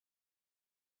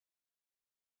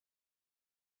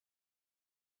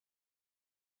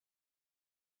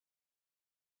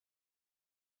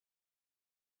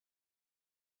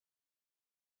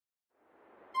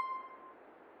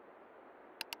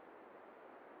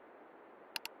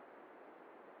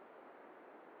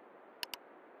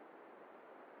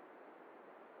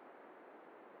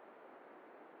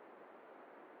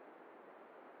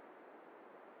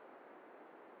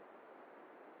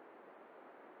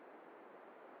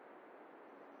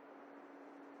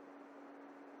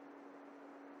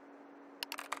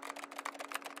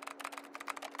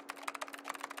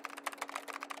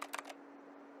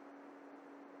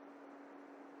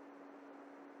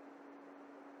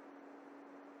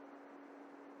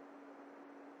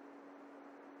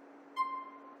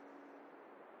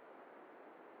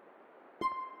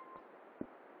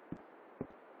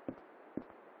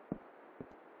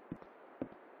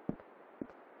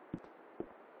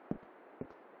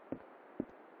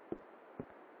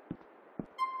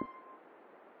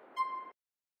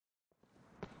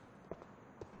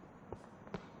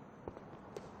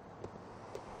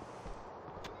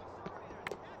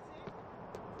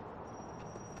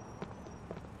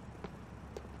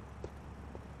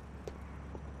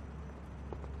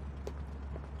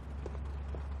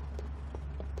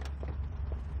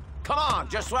Come on,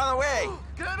 just run away.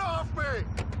 Get off me!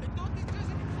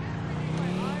 My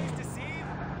eyes deceive.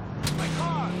 My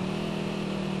car.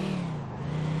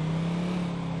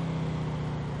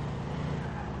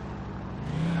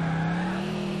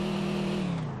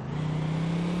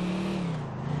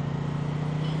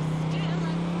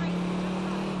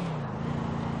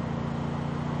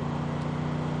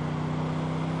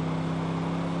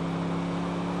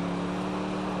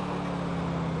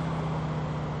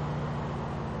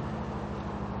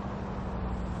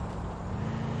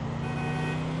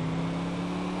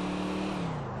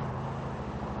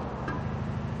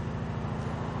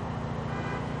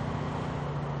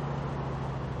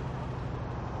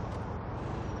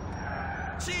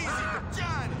 Cheesy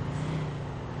vagina!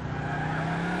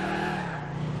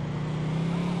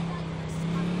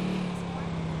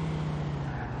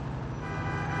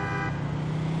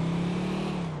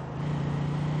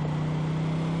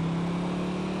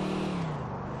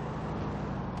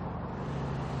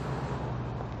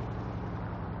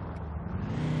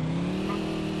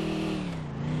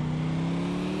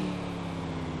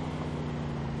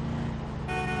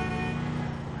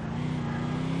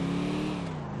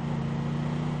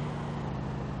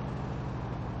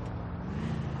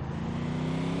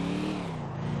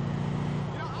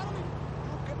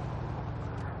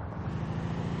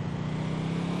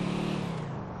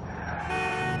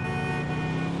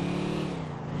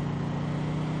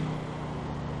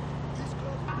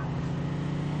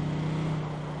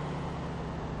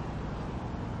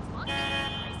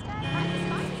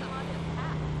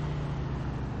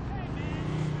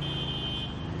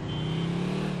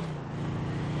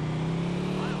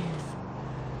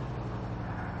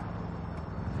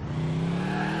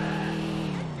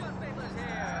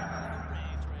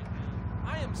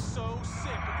 So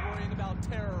sick of worrying about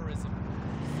terrorism.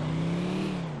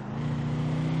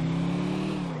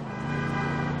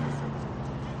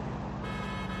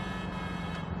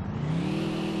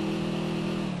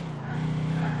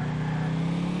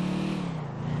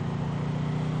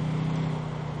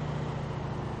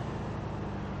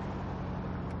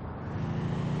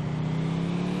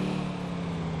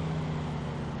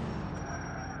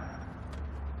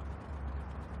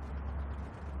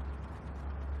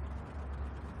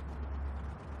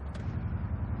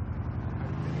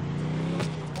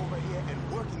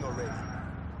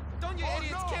 Don't you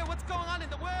idiots care what's going on in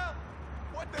the world?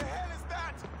 What the hell is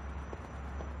that?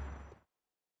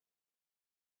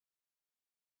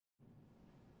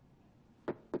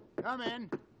 Come in.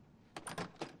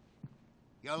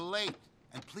 You're late,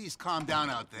 and please calm down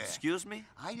out there. Excuse me?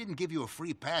 I didn't give you a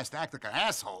free pass to act like an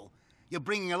asshole. You're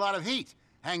bringing a lot of heat.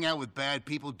 Hang out with bad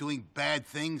people, doing bad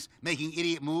things, making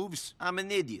idiot moves. I'm an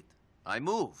idiot. I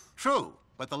move. True,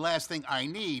 but the last thing I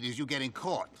need is you getting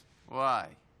caught. Why?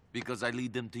 Because I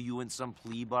lead them to you in some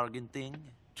plea bargain thing?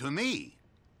 To me?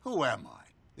 Who am I?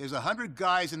 There's 100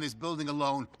 guys in this building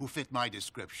alone who fit my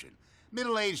description.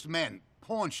 Middle-aged men,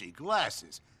 paunchy,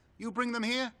 glasses. You bring them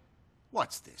here?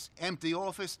 What's this? Empty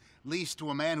office, leased to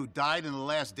a man who died in the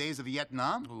last days of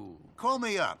Vietnam? Ooh. Call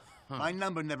me up. My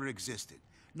number never existed.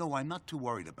 No, I'm not too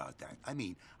worried about that. I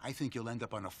mean, I think you'll end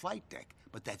up on a flight deck,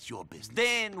 but that's your business.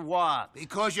 Then what?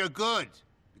 Because you're good.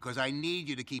 Because I need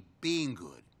you to keep being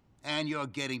good. And you're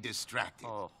getting distracted.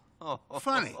 Oh.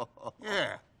 Funny.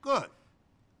 Yeah, good.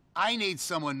 I need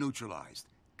someone neutralized.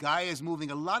 Guy is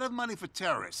moving a lot of money for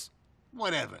terrorists.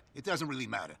 Whatever, it doesn't really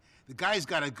matter. The guy's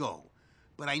gotta go.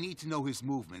 But I need to know his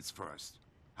movements first.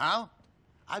 How?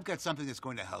 I've got something that's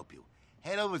going to help you.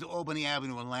 Head over to Albany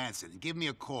Avenue in Lansing and give me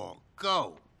a call.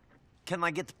 Go. Can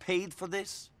I get paid for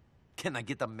this? Can I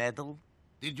get a medal?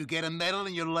 Did you get a medal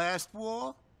in your last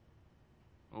war?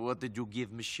 What did you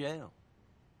give Michelle?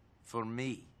 For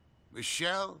me?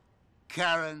 Michelle,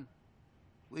 Karen,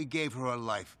 we gave her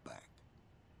life back.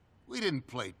 We didn't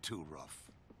play too rough.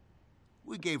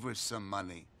 We gave her some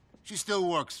money. She still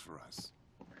works for us.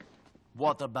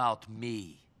 What about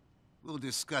me? We'll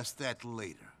discuss that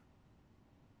later.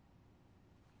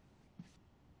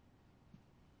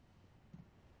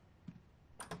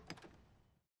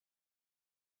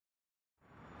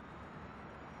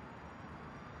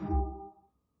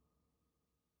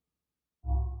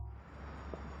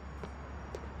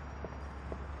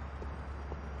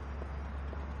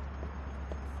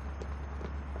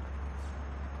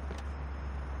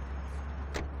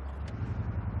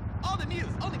 All the news,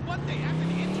 only one day after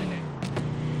the internet.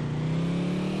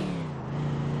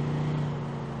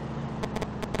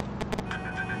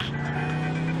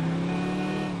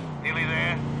 Nearly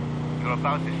there? You're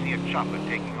about to see a chopper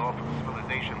taking off from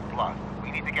Civilization Plaza.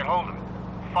 We need to get hold of it.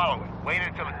 Follow it. Wait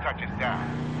until it touches down.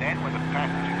 Then, when the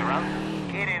passengers are out,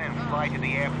 get in and fly to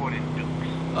the airport in Dukes.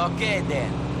 Okay,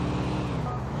 then.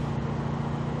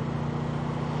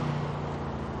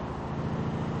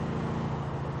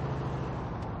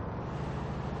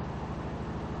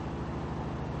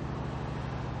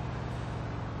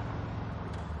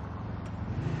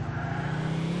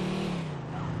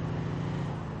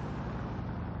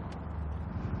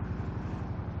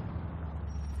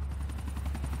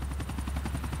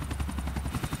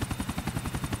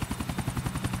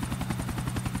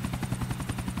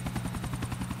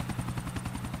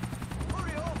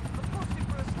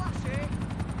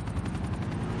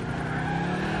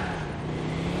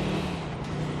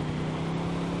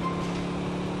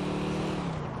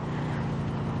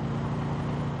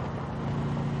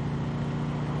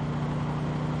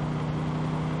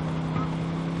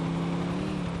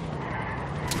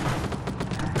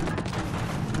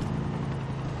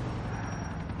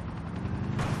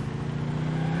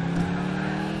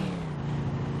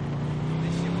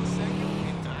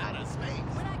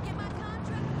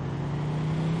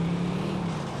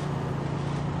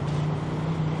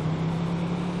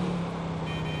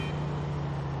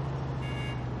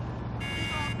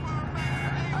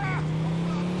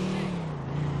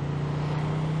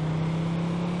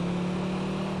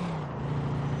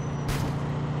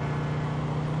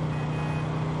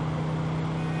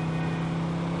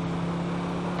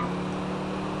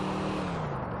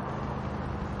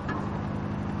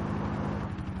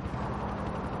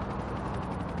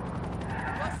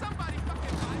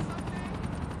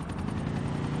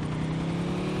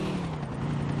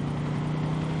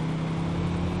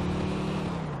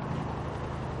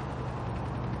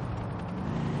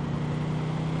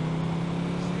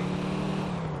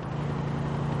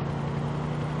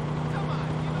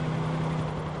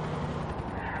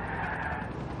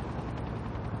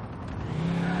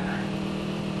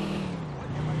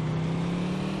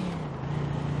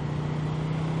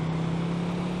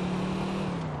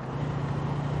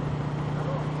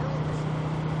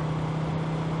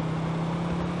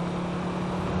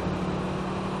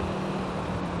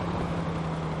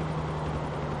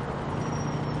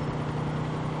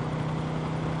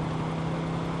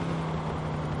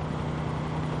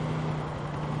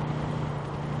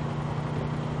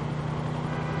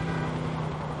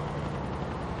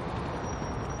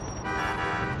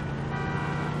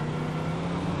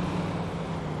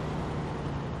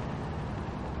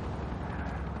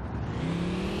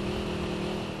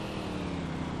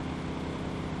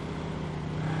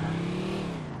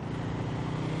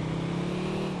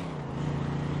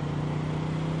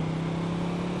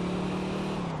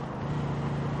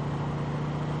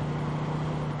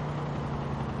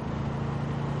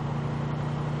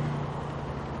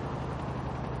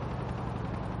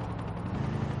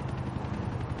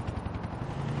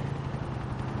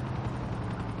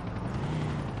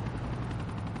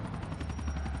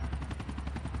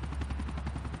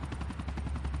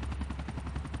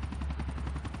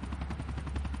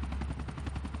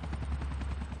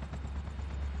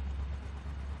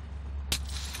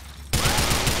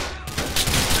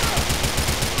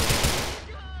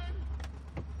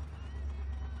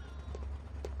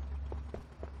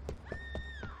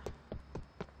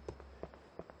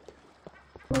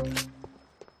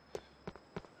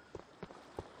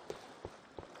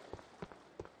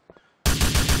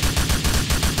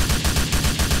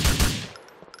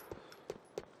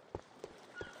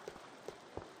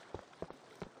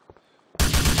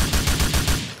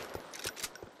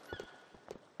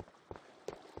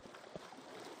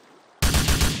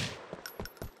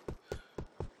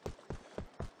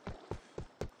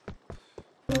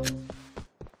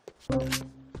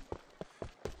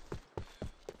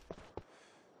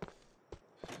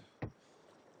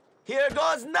 Here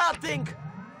goes nothing!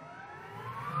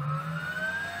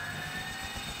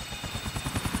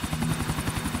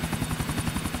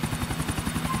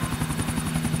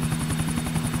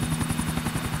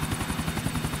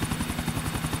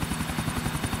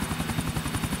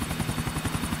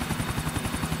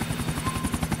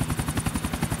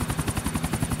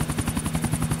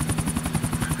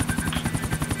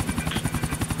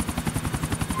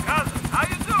 How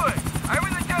you doing? I'm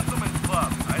in the gentleman's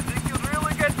club. I think you'll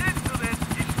really get into this.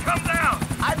 You should come down.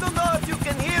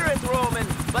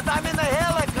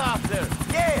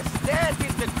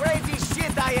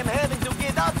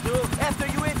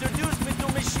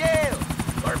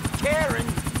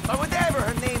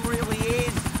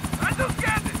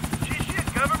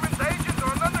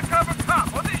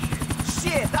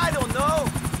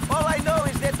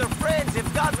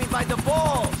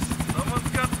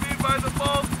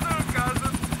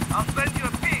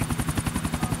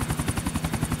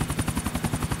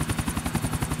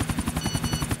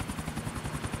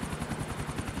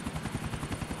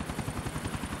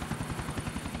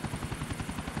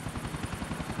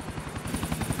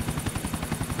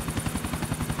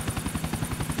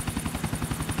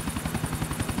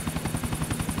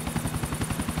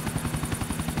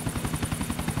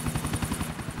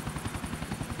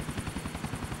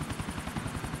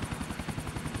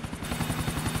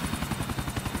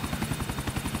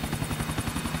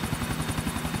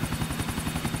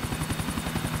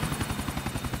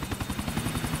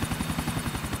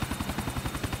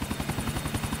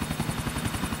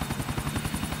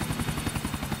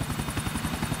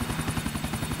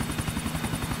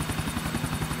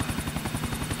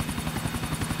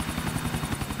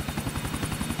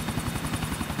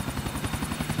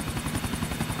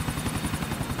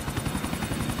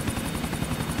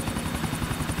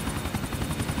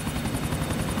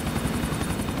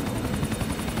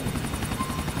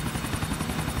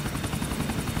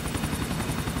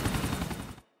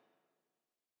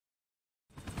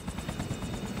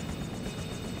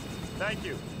 Thank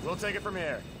you. We'll take it from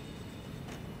here.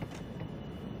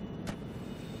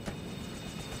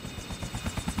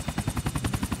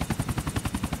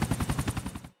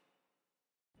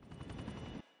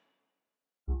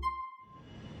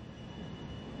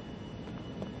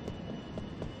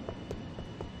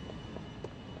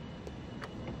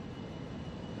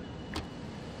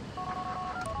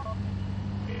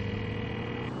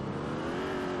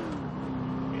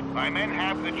 My men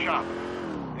have the chopper.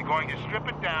 They're going to strip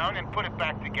it down and put it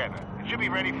back together. It should be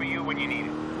ready for you when you need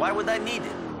it. Why would I need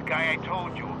it? The guy I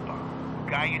told you about.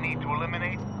 The guy you need to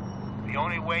eliminate. The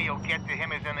only way you'll get to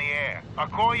him is in the air. I'll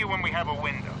call you when we have a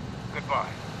window. Goodbye.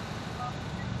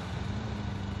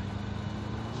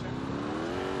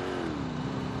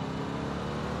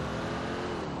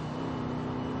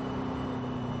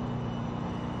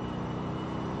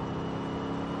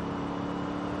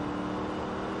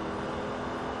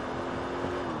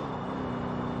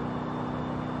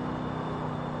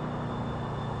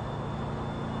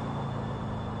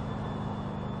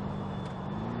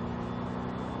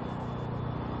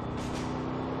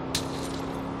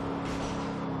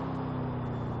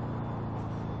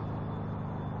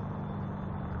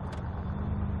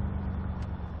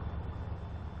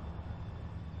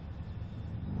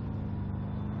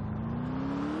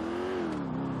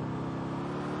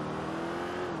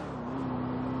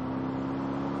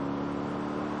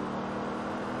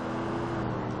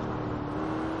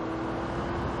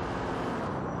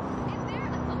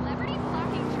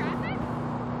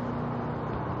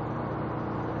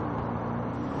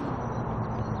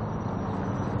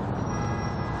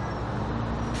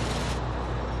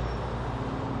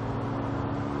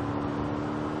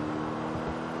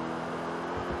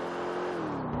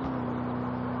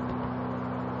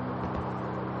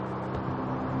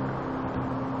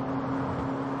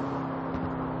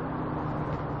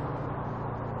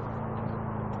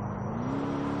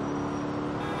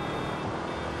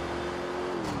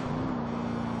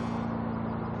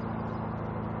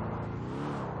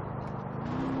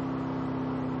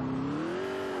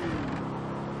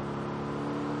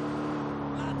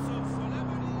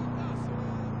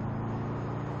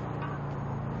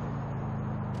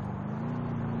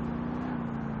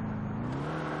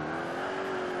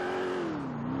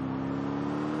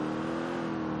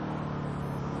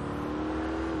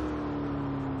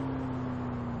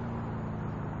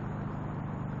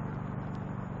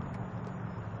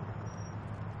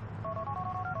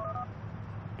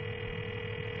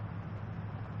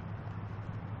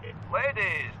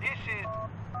 Ladies, this is...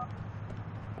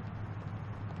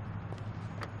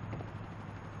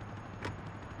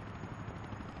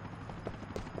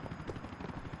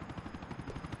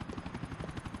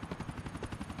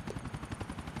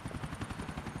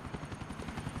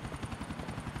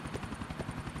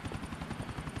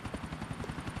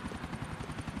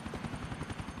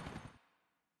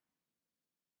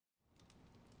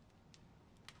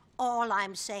 All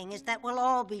I'm saying is that we'll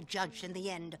all be judged in the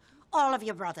end. All of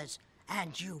your brothers.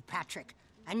 And you, Patrick.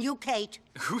 And you, Kate.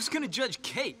 Who's gonna judge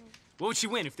Kate? What would she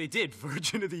win if they did?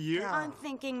 Virgin of the Year? I'm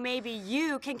thinking maybe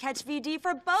you can catch VD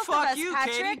for both of Fuck us, you,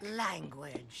 Patrick. Katie.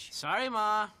 Language. Sorry,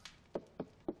 Ma.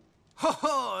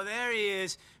 Ho, there he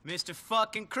is. Mr.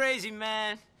 fucking Crazy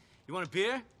Man. You want a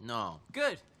beer? No.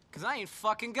 Good, because I ain't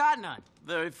fucking got none.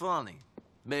 Very funny.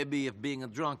 Maybe if being a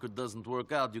drunkard doesn't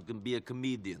work out, you can be a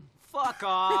comedian. Fuck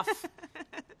off.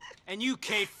 And you,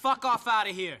 Kate, fuck off out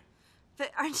of here.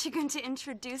 But aren't you going to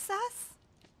introduce us?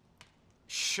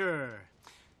 Sure.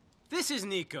 This is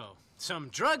Nico, some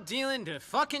drug-dealing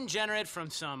fucking-generate from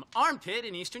some armpit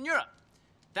in Eastern Europe.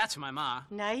 That's my ma.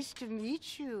 Nice to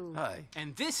meet you. Hi.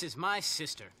 And this is my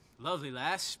sister. Lovely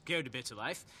lass, scared to bits of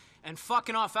life. And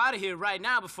fucking off out of here right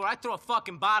now before I throw a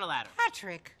fucking bottle at her.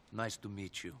 Patrick. Nice to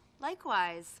meet you.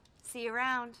 Likewise. See you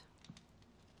around.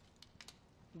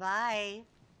 Bye.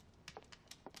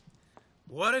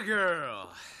 What a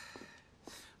girl.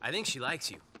 I think she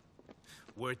likes you.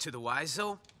 Word to the wise,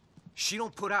 though, she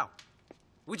don't put out.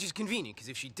 Which is convenient, because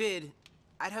if she did,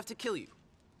 I'd have to kill you.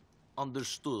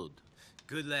 Understood.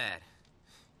 Good lad.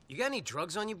 You got any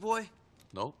drugs on you, boy?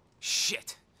 No?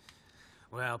 Shit.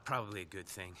 Well, probably a good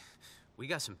thing. We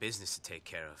got some business to take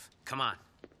care of. Come on.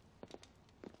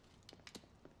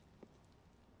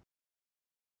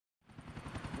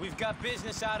 We've got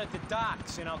business out at the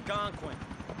docks in Algonquin.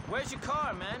 Where's your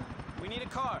car, man? We need a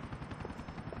car.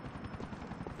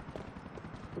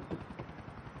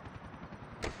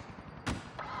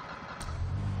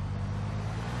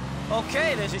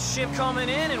 Okay, there's a ship coming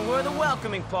in and we're the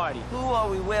welcoming party. Who are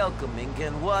we welcoming,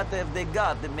 and what have they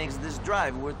got that makes this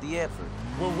drive worth the effort?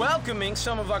 We're welcoming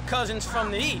some of our cousins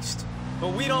from the east,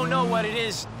 but we don't know what it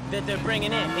is that they're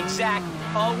bringing in. Exactly.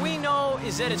 All we know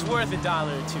is that it's worth $1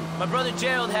 or $2. My brother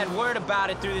Gerald had word about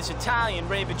it through this Italian,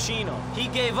 Ray Bacino. He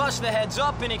gave us the heads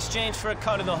up in exchange for a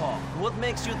cut of the haul. What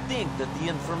makes you think that the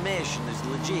information is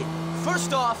legit?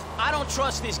 First off, I don't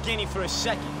trust this guinea for a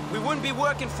second. We wouldn't be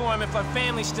working for him if our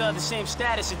family still had the same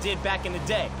status it did back in the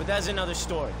day, but that's another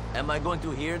story. Am I going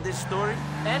to hear this story?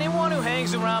 Anyone who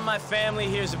hangs around my family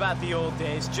hears about the old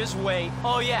days. Just wait.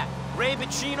 Oh yeah, Ray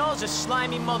Bacino's a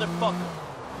slimy motherfucker.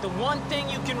 The one thing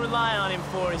you can rely on him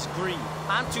for is greed.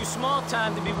 I'm too small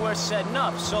time to be worth setting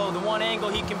up, so the one angle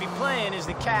he can be playing is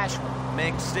the cash one.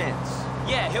 Makes sense.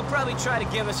 Yeah, he'll probably try to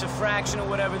give us a fraction of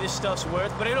whatever this stuff's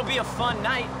worth, but it'll be a fun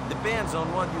night. Depends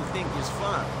on what you think is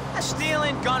fun.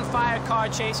 Stealing, gunfire, car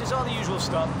chases, all the usual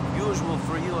stuff. Usual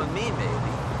for you and me,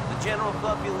 maybe. The general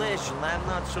population, I'm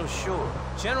not so sure.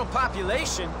 General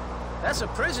population? That's a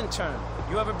prison term.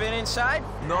 You ever been inside?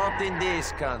 Not in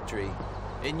this country.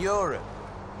 In Europe.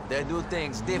 They do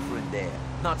things different there.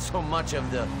 Not so much of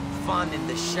the fun in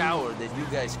the shower that you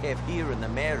guys have here in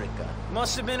America.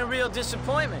 Must have been a real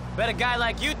disappointment. Bet a guy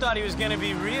like you thought he was gonna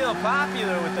be real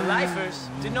popular with the lifers.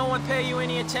 Did no one pay you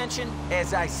any attention?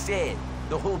 As I said,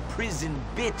 the whole prison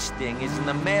bitch thing is an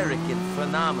American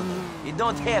phenomenon. It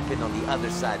don't happen on the other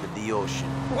side of the ocean.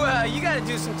 Well, you gotta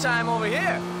do some time over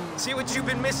here. See what you've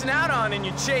been missing out on in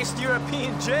your chaste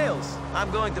European jails.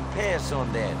 I'm going to pass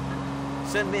on that.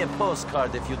 Send me a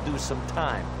postcard if you do some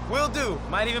time. Will do.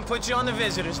 Might even put you on the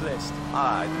visitors list.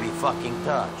 I'd be fucking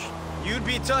touched. You'd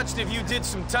be touched if you did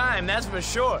some time, that's for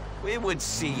sure. We would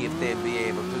see if they'd be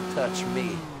able to touch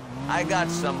me. I got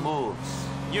some moves.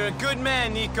 You're a good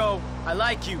man, Nico. I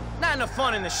like you. Not in a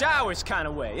fun in the showers kind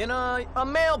of way. In a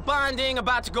male bonding,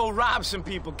 about to go rob some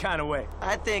people kind of way.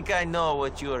 I think I know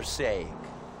what you're saying.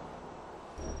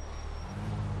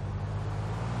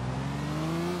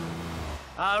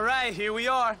 All right, here we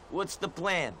are. What's the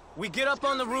plan? We get up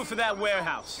on the roof of that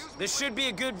warehouse. There should be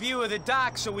a good view of the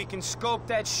dock so we can scope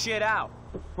that shit out.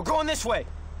 We're going this way.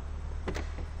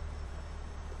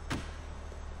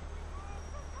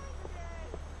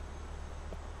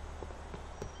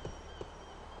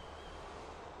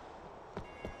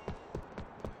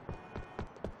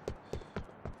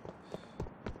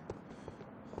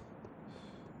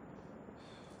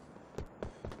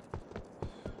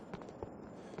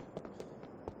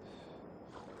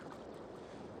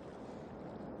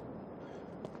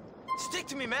 Stick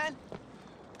to me, man.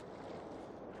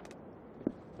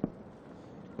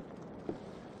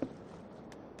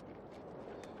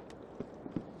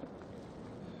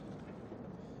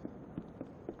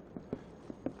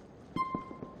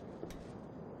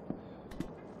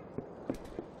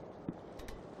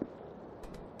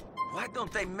 Why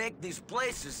don't they make these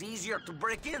places easier to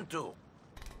break into?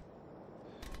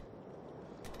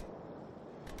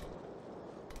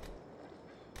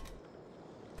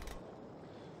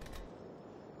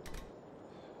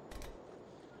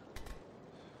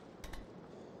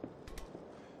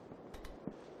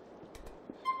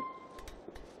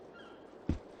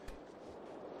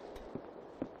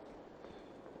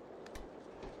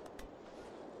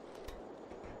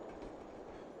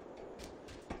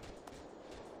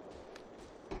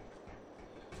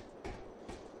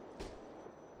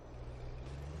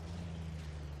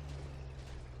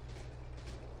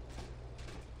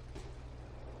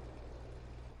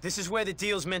 This is where the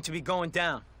deal's meant to be going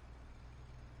down.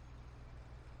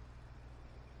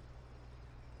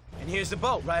 And here's the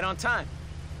boat, right on time.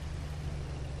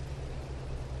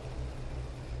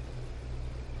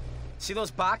 See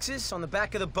those boxes on the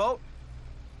back of the boat?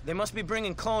 They must be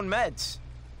bringing clone meds.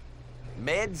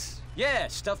 Meds? Yeah,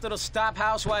 stuff that'll stop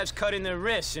housewives cutting their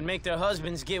wrists and make their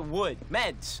husbands get wood.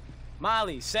 Meds.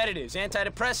 Molly, sedatives,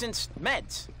 antidepressants,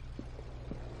 meds.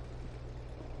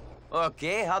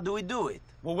 Okay, how do we do it?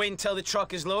 We'll wait until the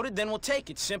truck is loaded, then we'll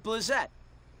take it. Simple as that.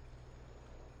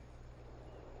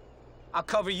 I'll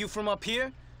cover you from up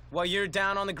here while you're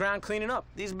down on the ground cleaning up.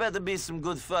 These better be some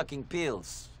good fucking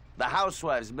pills. The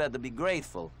housewives better be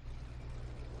grateful.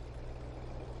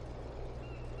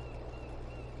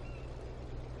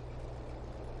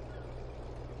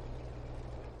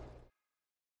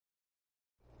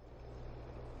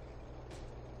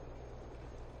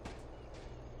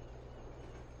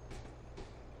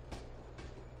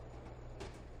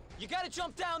 You gotta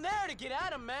jump down there to get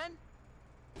at him, man.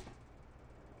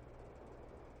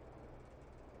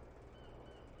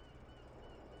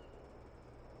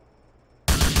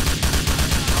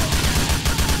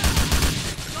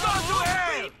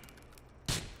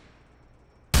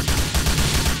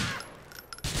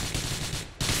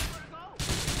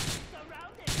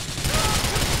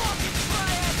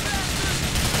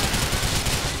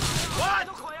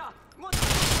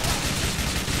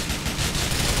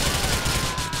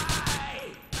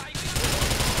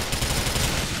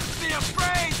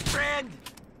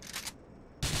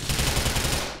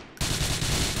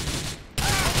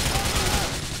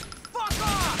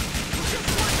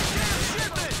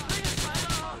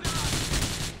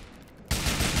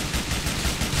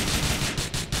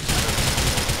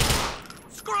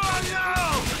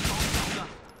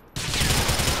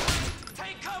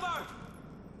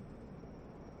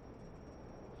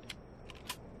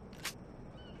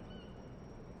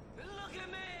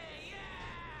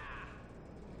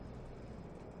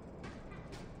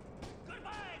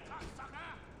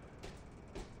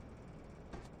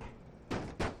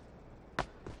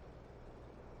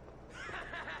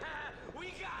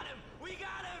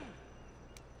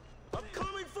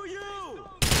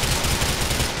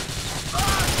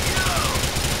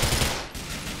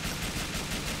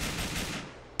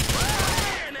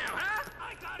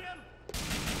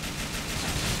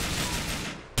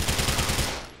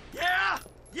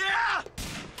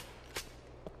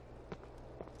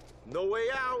 No way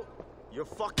out. You're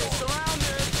fucking surrounded.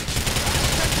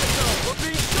 Check yourself. We're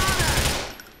being shot at.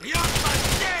 You're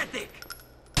pathetic!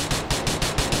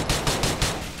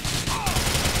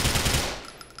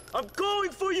 I'm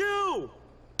going for you!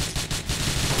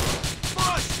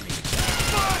 Push me!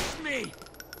 Push me!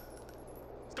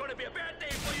 It's gonna be a bad day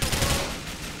for you, bro!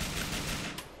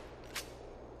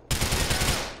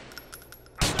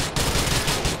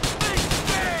 Be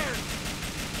scared!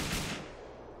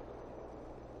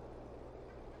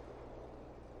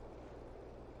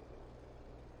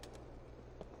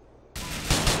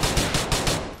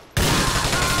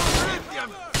 Rip your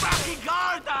fucking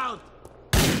guard out!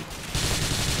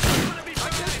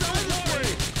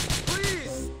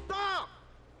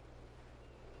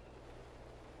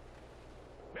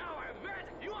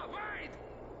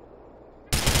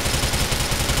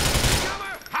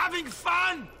 Having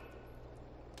fun?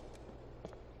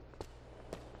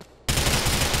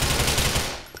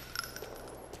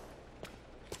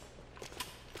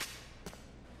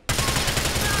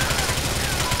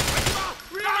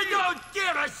 I don't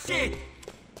give a shit!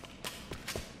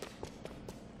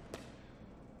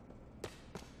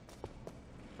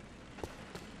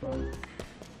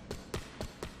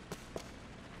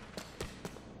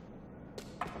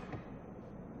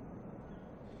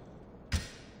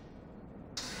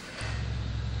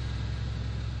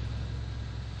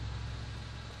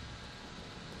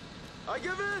 I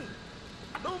give in!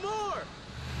 No more!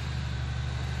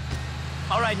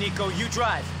 All right, Nico, you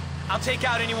drive. I'll take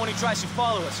out anyone who tries to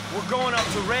follow us. We're going up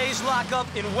to Ray's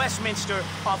lockup in Westminster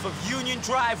off of Union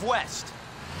Drive West.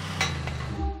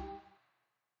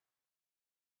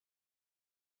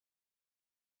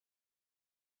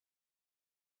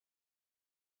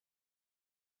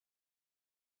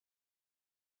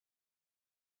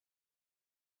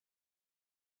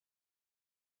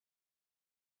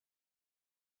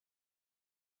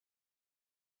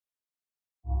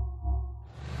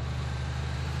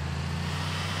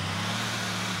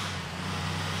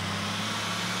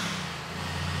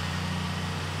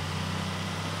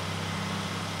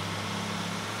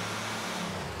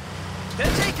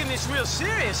 They're taking this real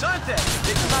serious, aren't they?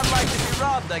 It's not like to be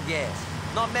robbed, I guess.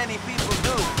 Not many people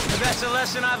do. And that's a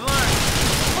lesson I've learned.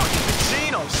 Fucking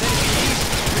Pacino said it'd be easy.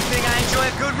 Good thing I enjoy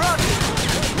a good run.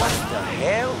 What the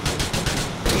hell?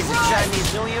 Is it Chinese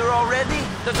New Year already?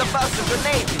 There's a box of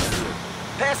grenades in here.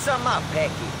 Pass some up,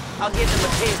 Pecky. I'll give them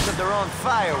a taste of their own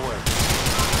fireworks.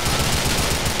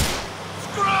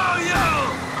 Screw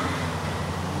you!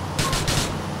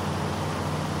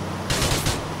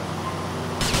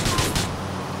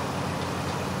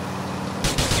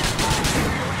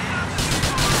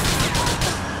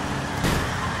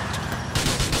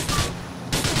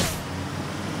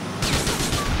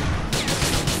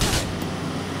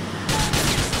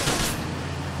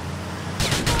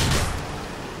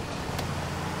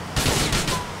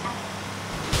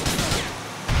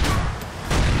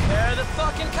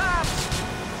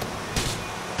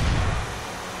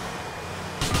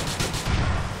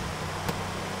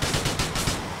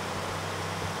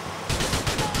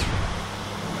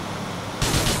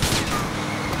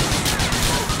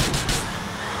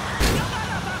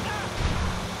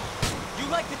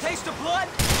 Taste of blood?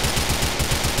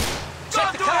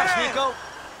 Check the cops, Nico.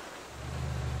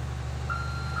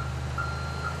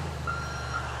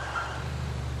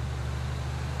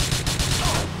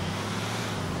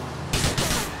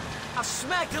 I've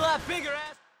smacked a lot bigger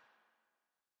ass.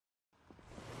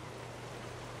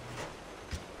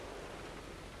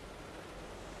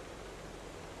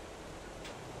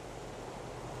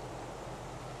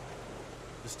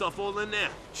 The stuff all in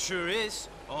there. Sure is.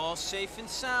 All safe and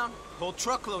sound. Whole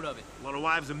truckload of it. A lot of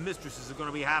wives and mistresses are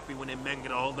gonna be happy when their men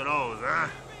get a hold of those, huh?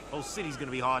 Whole city's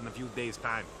gonna be hard in a few days'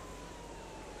 time.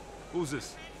 Who's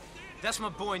this? That's my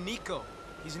boy Nico.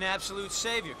 He's an absolute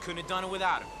savior. Couldn't have done it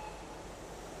without him.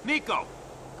 Nico!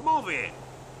 Come over here.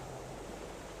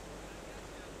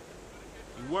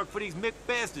 You work for these Mick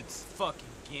bastards. Fucking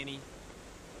guinea.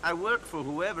 I work for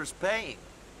whoever's paying.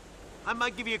 I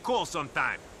might give you a call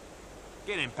sometime.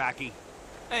 Get in, Packy.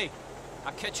 Hey,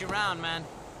 I'll catch you around, man.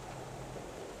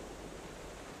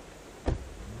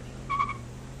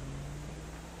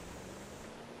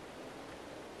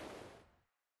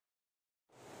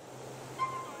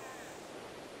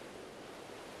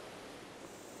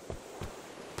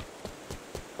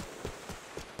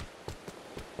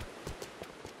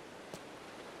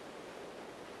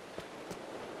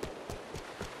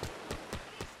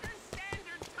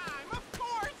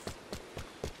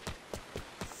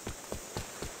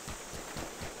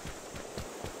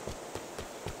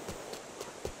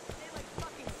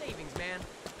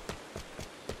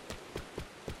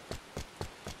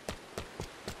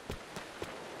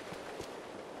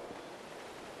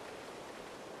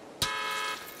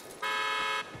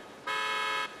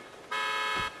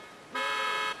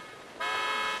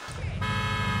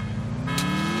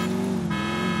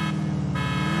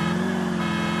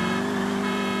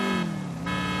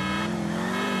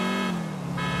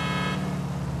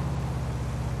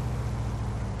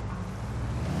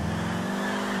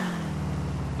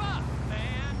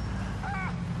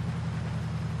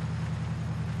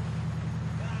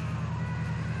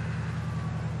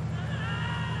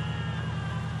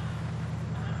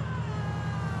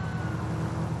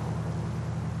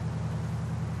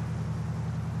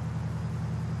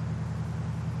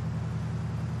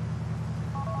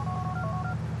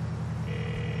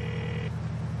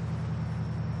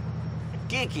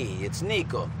 Kiki, it's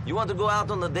Nico. You want to go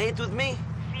out on a date with me?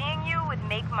 Seeing you would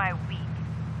make my week.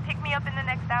 Pick me up in the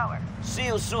next hour. See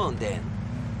you soon, then.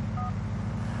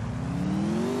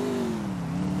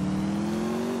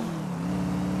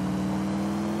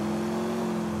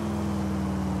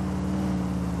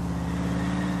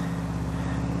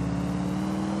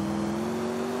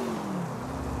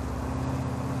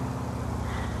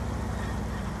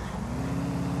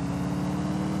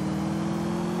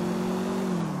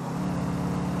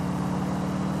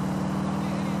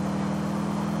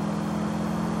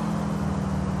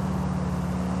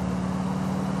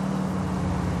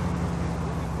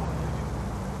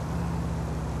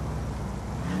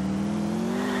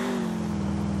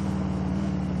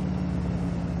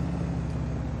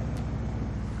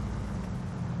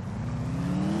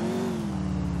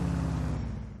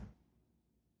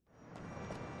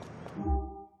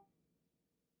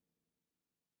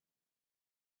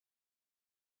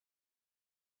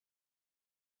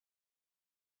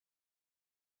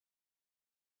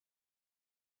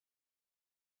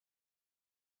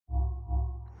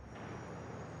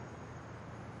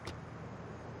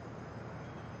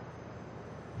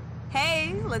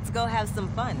 Hey, let's go have some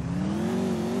fun.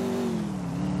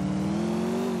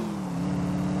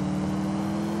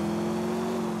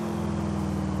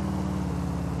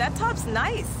 That top's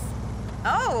nice.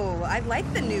 Oh, I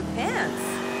like the new pants.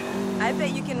 I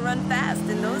bet you can run fast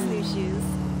in those new shoes.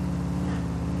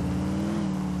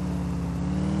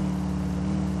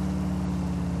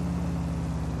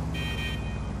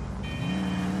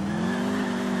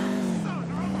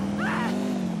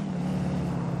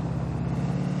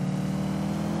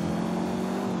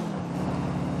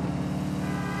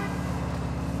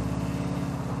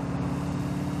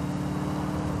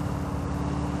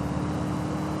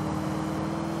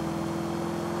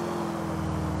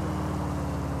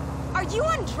 Are you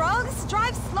on drugs?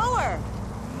 Drive slower.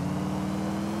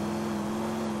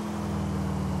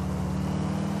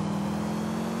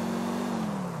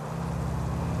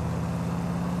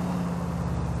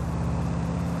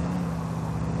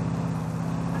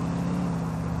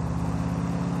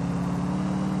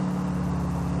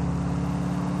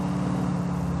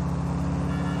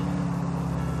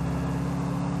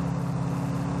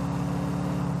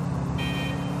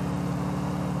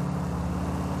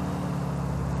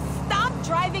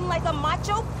 Driving like a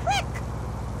macho prick!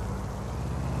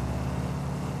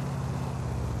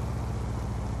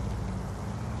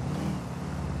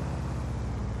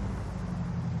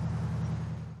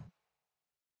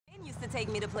 Jane used to take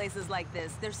me to places like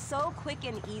this. They're so quick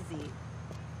and easy.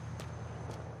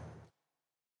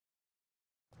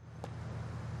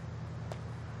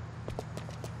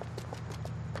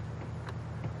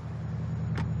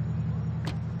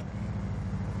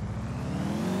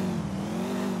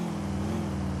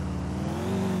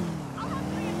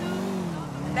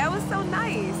 That was so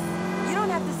nice. You don't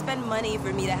have to spend money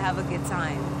for me to have a good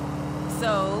time.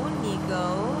 So,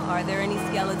 Nico, are there any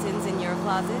skeletons in your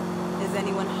closet? Is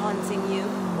anyone haunting you?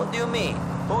 What do you mean?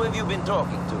 Who have you been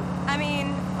talking to? I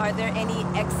mean, are there any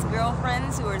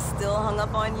ex-girlfriends who are still hung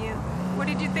up on you? What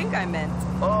did you think I meant?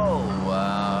 Oh,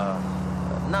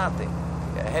 nothing.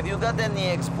 Have you got any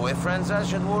ex-boyfriends I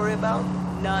should worry about?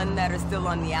 None that are still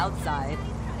on the outside.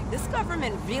 This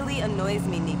government really annoys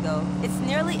me, Nico. It's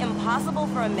nearly impossible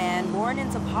for a man born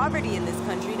into poverty in this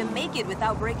country to make it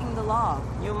without breaking the law.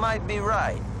 You might be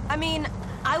right. I mean,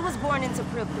 I was born into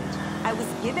privilege. I was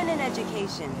given an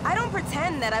education. I don't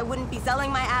pretend that I wouldn't be selling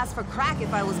my ass for crack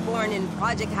if I was born in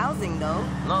project housing, though.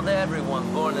 Not everyone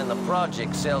born in a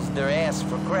project sells their ass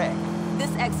for crack.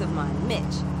 This ex of mine,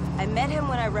 Mitch, I met him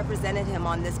when I represented him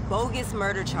on this bogus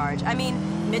murder charge. I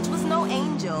mean, Mitch was no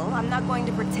angel. I'm not going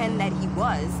to pretend that he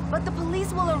was. But the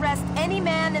police will arrest any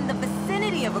man in the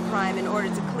vicinity of a crime in order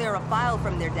to clear a file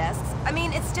from their desks. I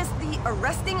mean, it's just the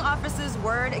arresting officer's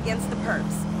word against the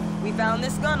perps. We found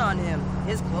this gun on him.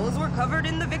 His clothes were covered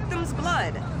in the victim's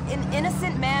blood. An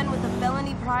innocent man with a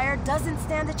felony prior doesn't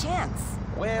stand a chance.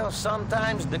 Well,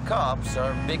 sometimes the cops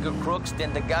are bigger crooks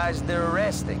than the guys they're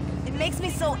arresting. It makes me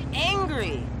so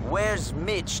angry. Where's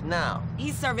Mitch now?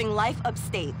 He's serving life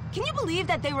upstate. Can you believe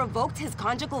that they revoked his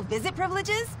conjugal visit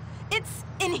privileges? It's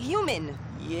inhuman.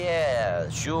 Yeah,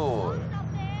 sure.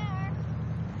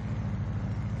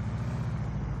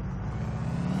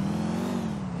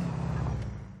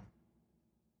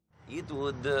 It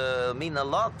would mean a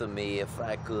lot to me if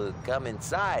I could come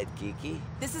inside, Kiki.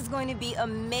 This is going to be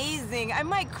amazing. I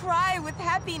might cry with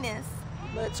happiness.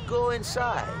 Let's go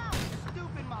inside.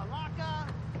 Stupid malaka!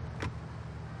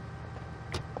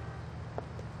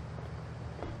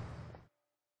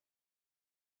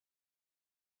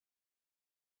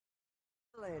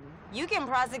 You can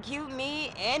prosecute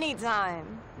me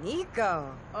anytime.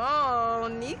 Nico. Oh,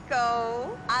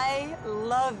 Nico. I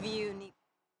love you, Nico.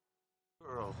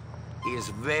 Girl is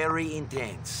very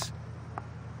intense.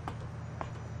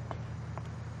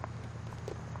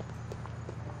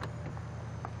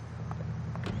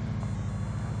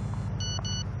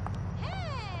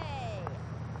 Hey!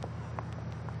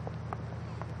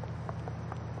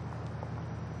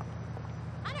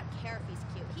 I don't care if he's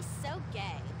cute. He's so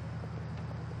gay.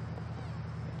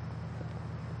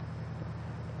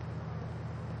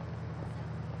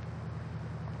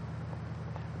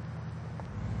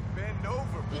 Bend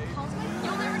over, baby.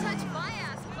 You'll never touch my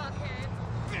ass, fuckhead.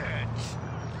 Bitch.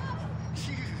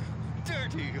 You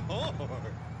dirty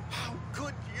whore. How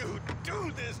could you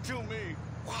do this to me?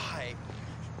 Why?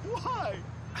 Why?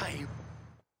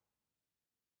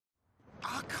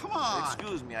 Oh, come on.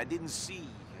 Excuse me, I didn't see.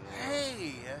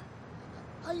 Hey,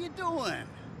 how you doing?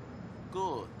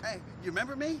 Good. Hey, you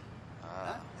remember me?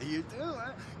 Huh? You do,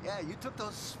 huh? Yeah, you took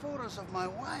those photos of my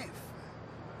wife.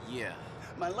 Yeah.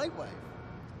 My late wife.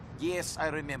 Yes, I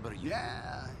remember you.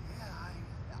 Yeah,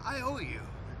 I owe you.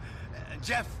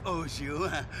 Jeff owes you.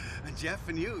 Jeff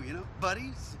and you know,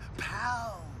 buddies,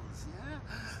 pals,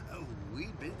 yeah?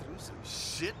 We've been through some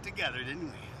shit together, didn't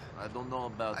we? I don't know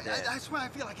about that. That's why I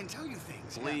feel I can tell you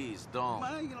things. Please, don't.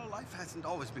 Well, you know, life hasn't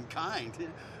always been kind.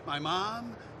 My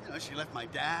mom, you know, she left my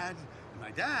dad. And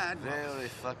my dad... Very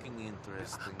fucking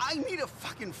interesting. I need a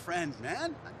fucking friend,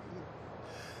 man.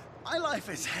 My life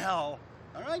is hell,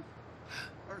 all right?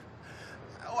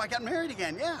 Oh, I got married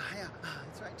again. Yeah,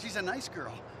 that's right. She's a nice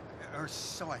girl. Or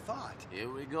so I thought. Here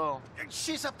we go.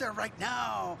 She's up there right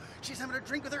now. She's having a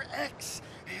drink with her ex.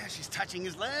 Yeah, she's touching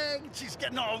his leg. She's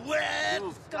getting all wet.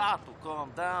 You've got to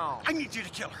calm down. I need you to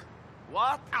kill her.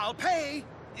 What? I'll pay.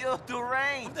 You're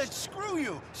deranged. Then screw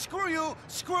you. Screw you.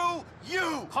 Screw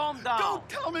you. Calm down. Don't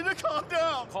tell me to calm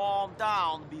down. Calm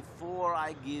down before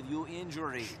I give you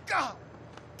injury. God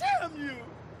damn you.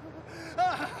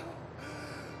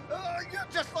 You're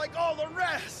just like all the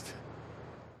rest.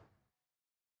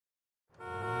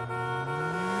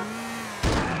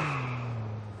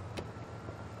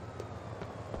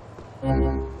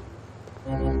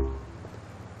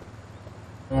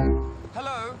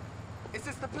 Hello? Is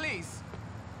this the police?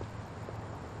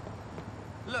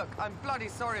 Look, I'm bloody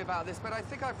sorry about this, but I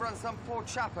think I've run some poor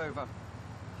chap over.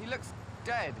 He looks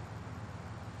dead.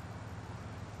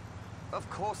 Of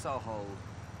course I'll hold.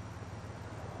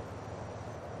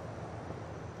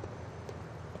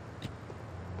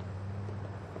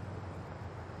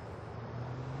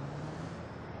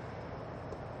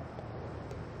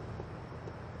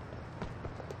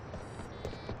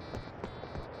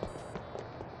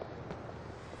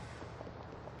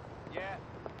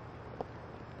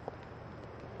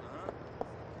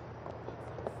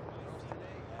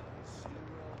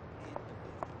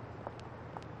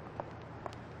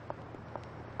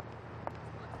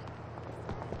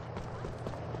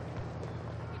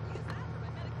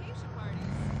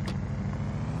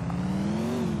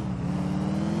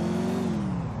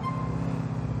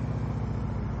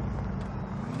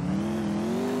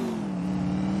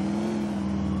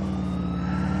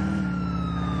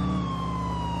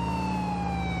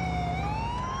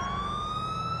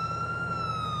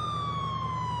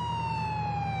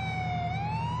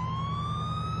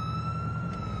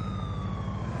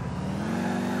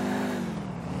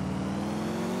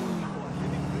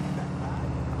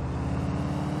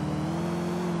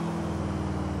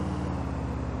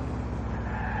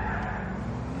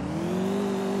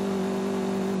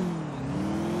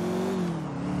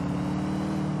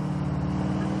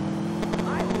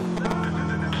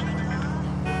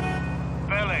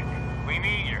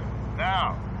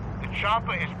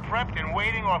 chopper is prepped and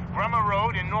waiting off Bremer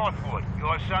Road in Northwood.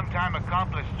 Your sometime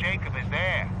accomplice Jacob is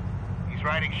there. He's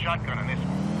riding shotgun on this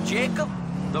one. Jacob?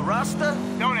 The Rasta?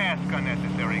 Don't ask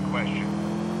unnecessary questions.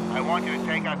 I want you to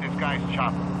take out this guy's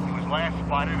chopper. He was last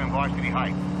spotted in Varsity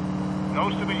Heights.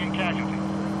 No civilian casualties.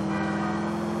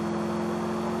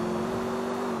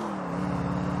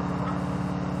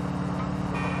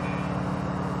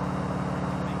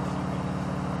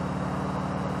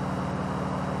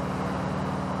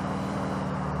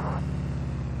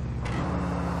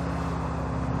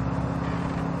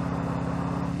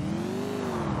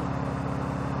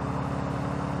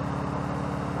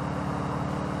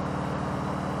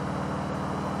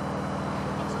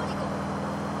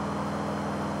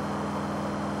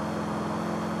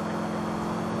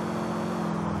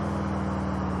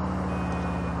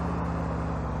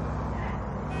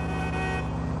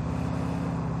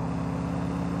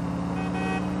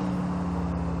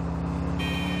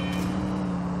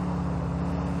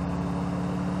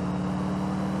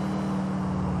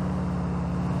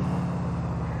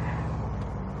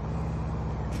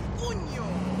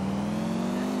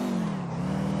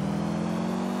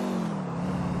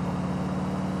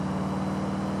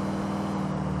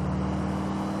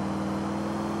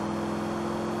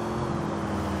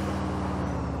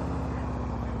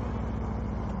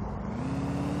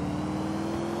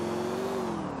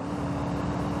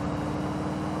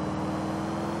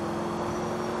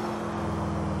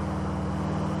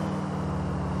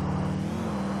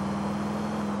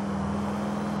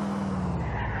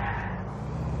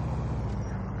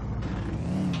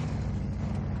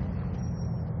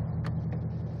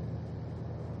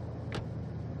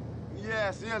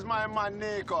 Yes, here's my man,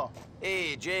 Nico.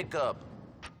 Hey, Jacob.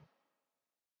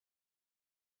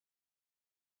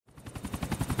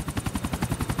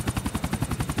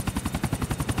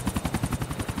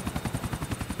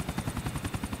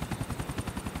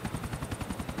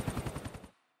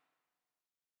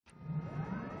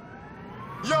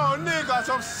 Yo, nigga,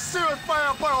 some serious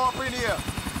firepower up in here.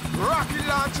 Rocket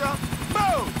launcher,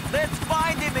 boom! Let's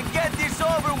find him and get this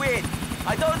over with.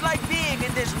 I don't like being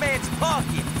in this man's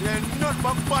pocket. You're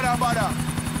nothing but bada.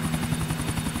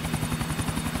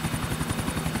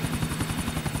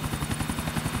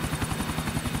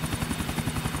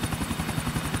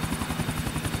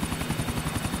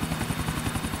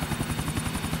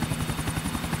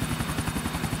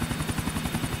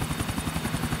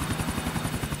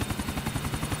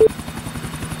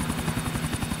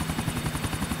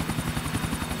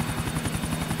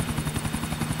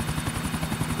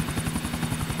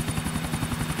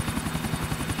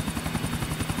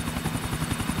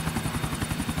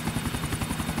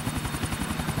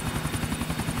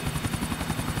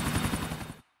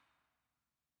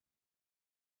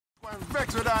 I'm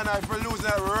vexed with that knife for losing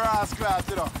that rascal,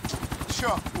 you know.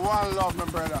 Sure, one love, my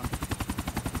brother.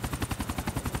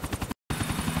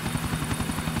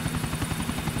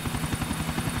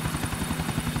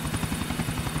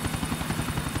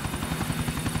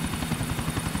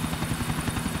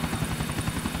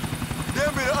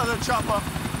 Then be the other chopper.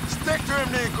 Stick to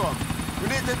him, Nico. We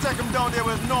need to take him down there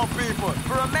with no people.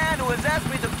 For a man who has asked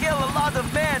me to kill a lot of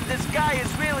men, this guy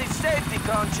is really safety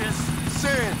conscious.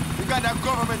 Saying, you got that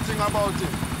government thing about it.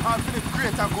 I'm for the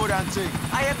greater good and thing.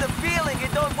 I have the feeling you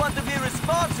don't want to be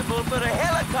responsible for a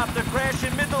helicopter crash in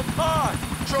Middle Park.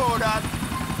 True that.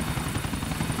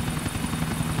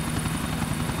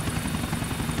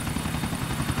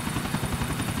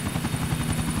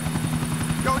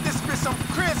 Yo, this be some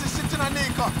crazy shit in a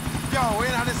Nico. Yo, we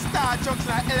in on the Star Junction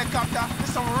in a helicopter.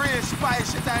 This some real spy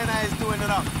shit I is doing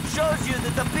it up. Shows you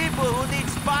that the people who need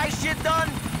spy shit done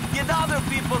get other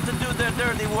people to do their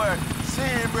dirty work. See,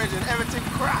 Bridget, everything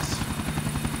crash.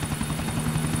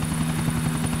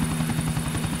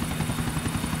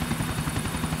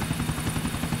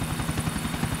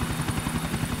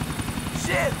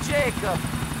 Shit, Jacob.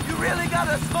 You really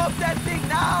gotta smoke that thing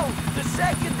now? The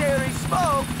secondary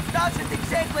smoke doesn't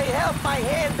exactly help my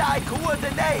hand-eye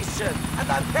coordination. And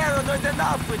I'm paranoid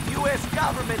enough with U.S.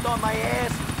 government on my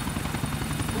ass.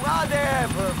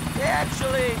 Whatever.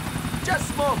 Actually,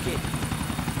 just smoke it.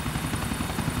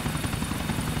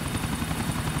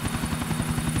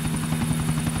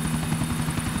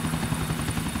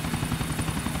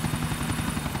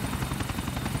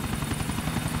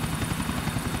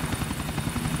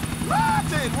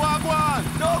 Martin, wagwan!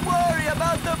 Don't worry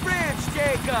about the bridge,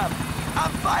 Jacob.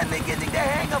 I'm finally getting the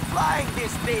hang of flying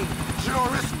this thing. Show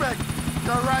respect.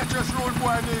 The righteous rude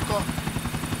boy, Nico.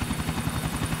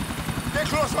 Get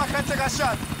close so I can take a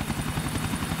shot.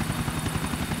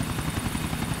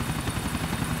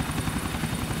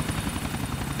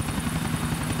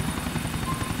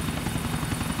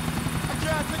 I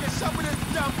can't take a shot with this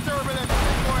damn turbulence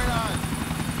thing going on.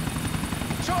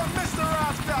 Show Mr.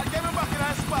 Rascal. Get me back in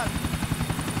that spot.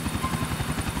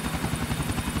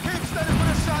 Keep steady for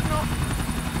the shot now.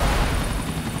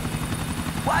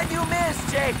 Why do you miss,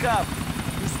 Jacob?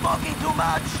 You smoking too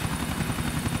much?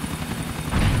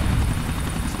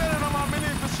 Standing on my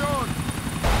mini for sure.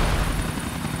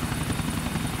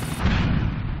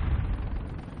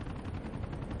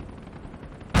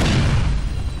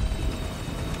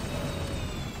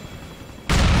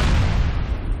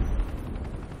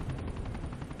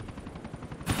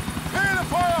 Hear the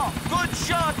fire! Good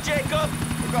shot, Jacob!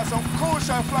 We got some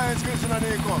crucial flying skills in the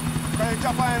Nico. Can you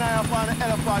drop an eye up on the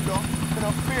elephant though? You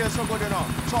don't feel so good, you know.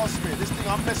 Trust me, this thing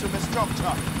I'm messing with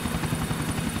structure.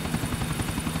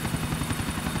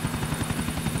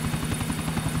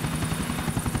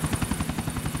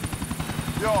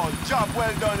 Yo, job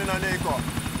well done in a Nico.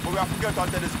 But we have to get out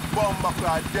of this bomber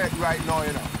clad deck right now,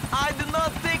 you know. I do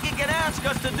not think he can ask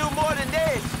us to do more than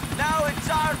this. Now it's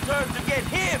our turn to get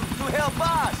him to help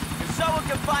us. If someone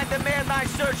can find the man I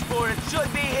search for, it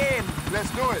should be him. Let's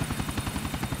do it.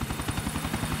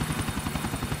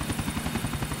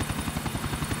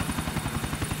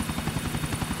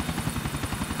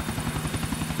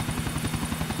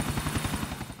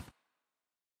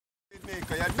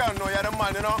 Nico, you don't know you're the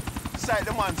man, you know. Sight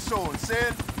the man soon, see?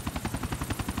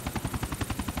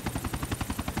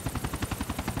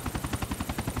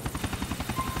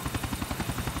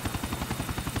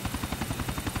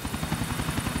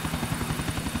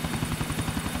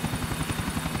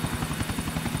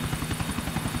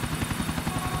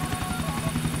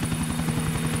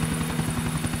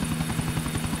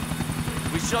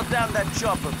 shut down that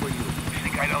chopper for you. You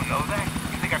think I don't know that?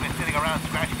 You think I've been sitting around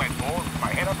scratching my balls with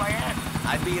my head up my ass?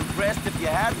 I'd be impressed if you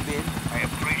had been. I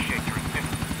appreciate your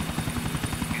insistence.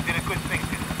 You did a good thing,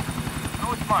 didn't you?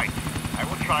 Now it's mine. I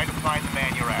will try to find the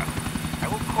man you're after. I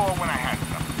will call when I have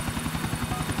something.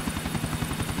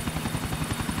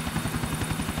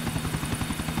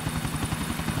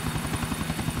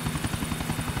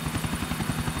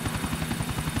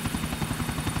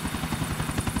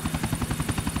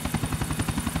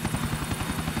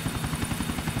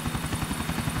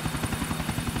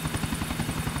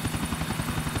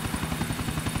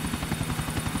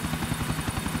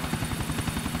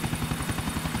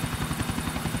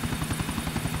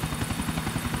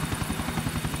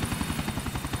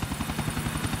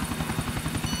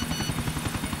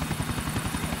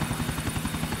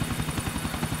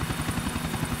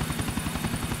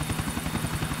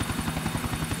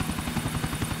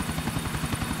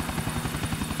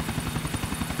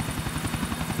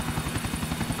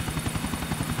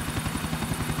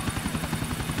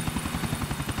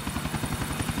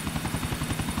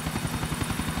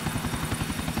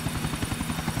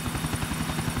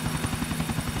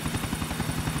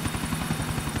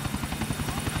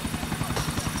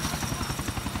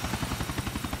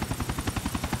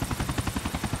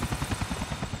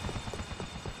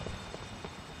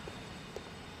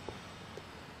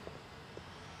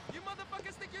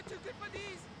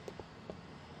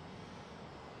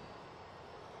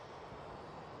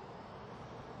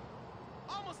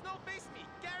 Almost no face me,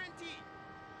 guaranteed.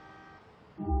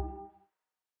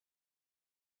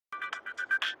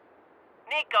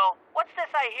 Nico, what's this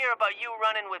I hear about you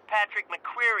running with Patrick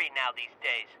McCreary now these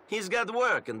days? He's got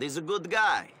work and he's a good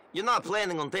guy. You're not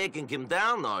planning on taking him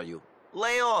down, are you?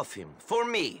 Lay off him, for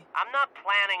me. I'm not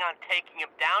planning on taking him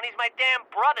down. He's my damn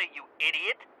brother, you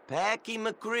idiot. Packy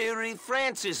McCreary,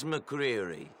 Francis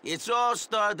McCreary. It's all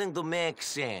starting to make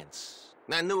sense.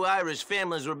 I knew Irish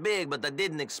families were big, but I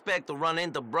didn't expect to run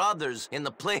into brothers in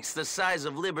the place the size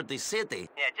of Liberty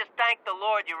City. Yeah, just thank the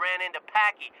Lord you ran into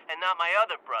Packy and not my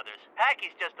other brothers.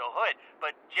 Packy's just a hood,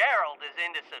 but Gerald is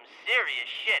into some serious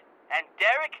shit. And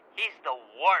Derek, he's the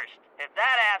worst. If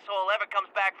that asshole ever comes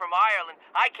back from Ireland,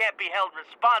 I can't be held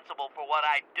responsible for what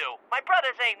I do. My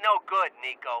brothers ain't no good,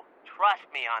 Nico. Trust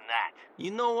me on that.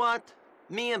 You know what?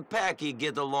 Me and Packy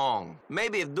get along.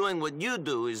 Maybe if doing what you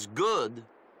do is good,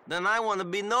 then I want to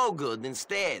be no good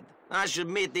instead. I should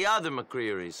meet the other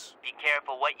McCrearys. Be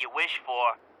careful what you wish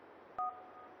for.